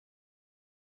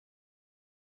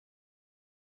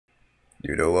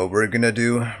You know what we're gonna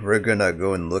do? We're gonna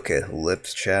go and look at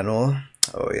Lip's channel.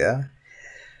 Oh yeah?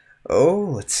 Oh,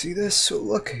 let's see this. Oh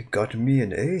look, it got me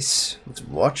an ace. Let's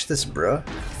watch this, bruh.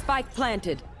 Spike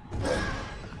planted.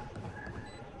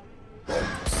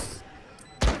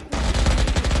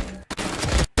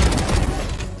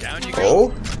 Down you Oh!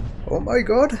 go. Oh my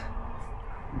god!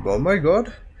 Oh my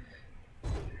god!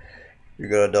 You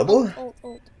got a double?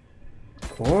 Ult.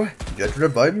 Oh, Jett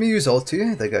revive me, use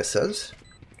ulti, that guy says.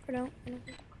 Or no.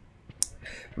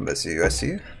 I see you, I see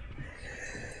you.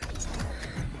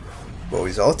 Oh,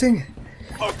 he's ulting?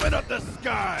 Open up the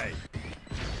sky.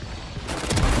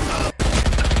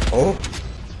 Oh!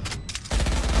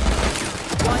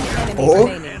 One enemy Oh.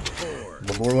 remaining.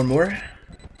 One more.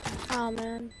 Oh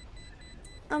man.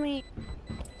 I mean,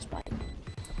 Spike.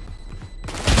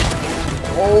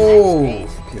 Oh!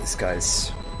 Okay, this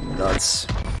guy's nuts.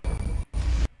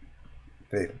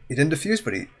 Wait, he didn't defuse,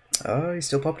 but he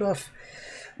still popped off.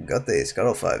 Got the ace, got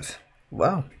all 5.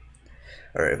 Wow.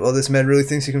 Alright, well, this man really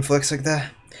thinks he can flex like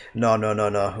that? No,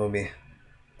 homie.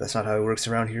 That's not how it works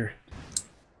around here.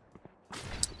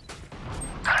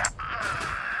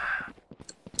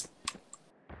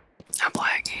 I'm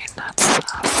lagging, that's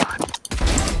not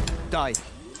fun. Die.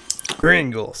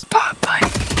 Pringles. Bye.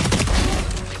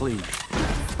 Clean.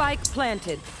 Spike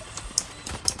planted.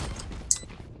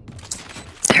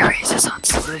 There he is on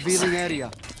slide. Revealing area.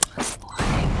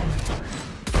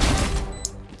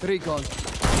 Three gone.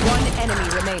 One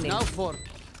enemy remaining. Now 4.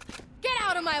 Get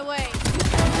out of my way!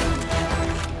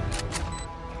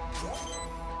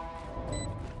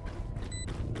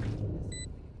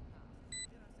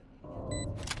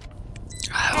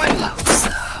 I would hope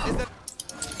so.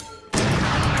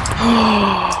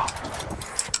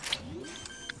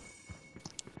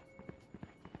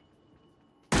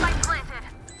 Spike planted.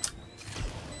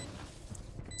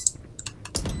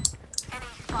 Enemy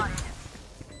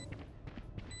spotted.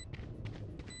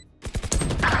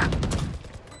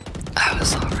 I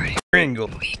was already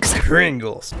Pringles. weak.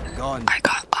 Pringles. Gone. I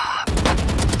got up.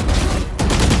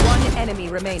 One enemy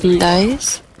remaining.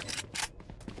 Nice.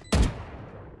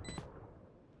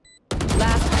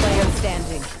 Last player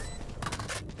standing.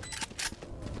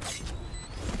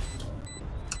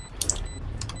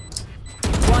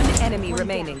 One enemy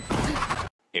remaining.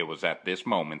 It was at this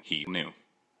moment he knew.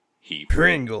 He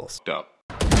Pringles. f***ed up.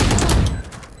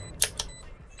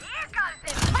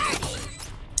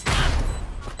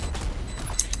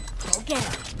 Go get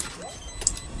him.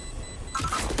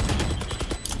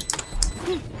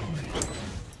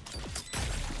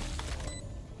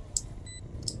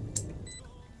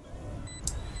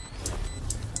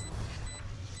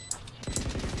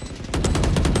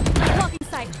 Blocking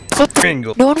sight. What the?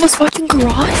 Pringles. No one was watching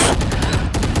Garage?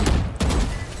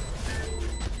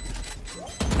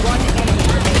 One enemy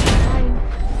remaining.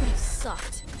 Fine.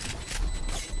 Sucked.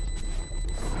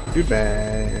 Too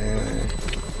bad.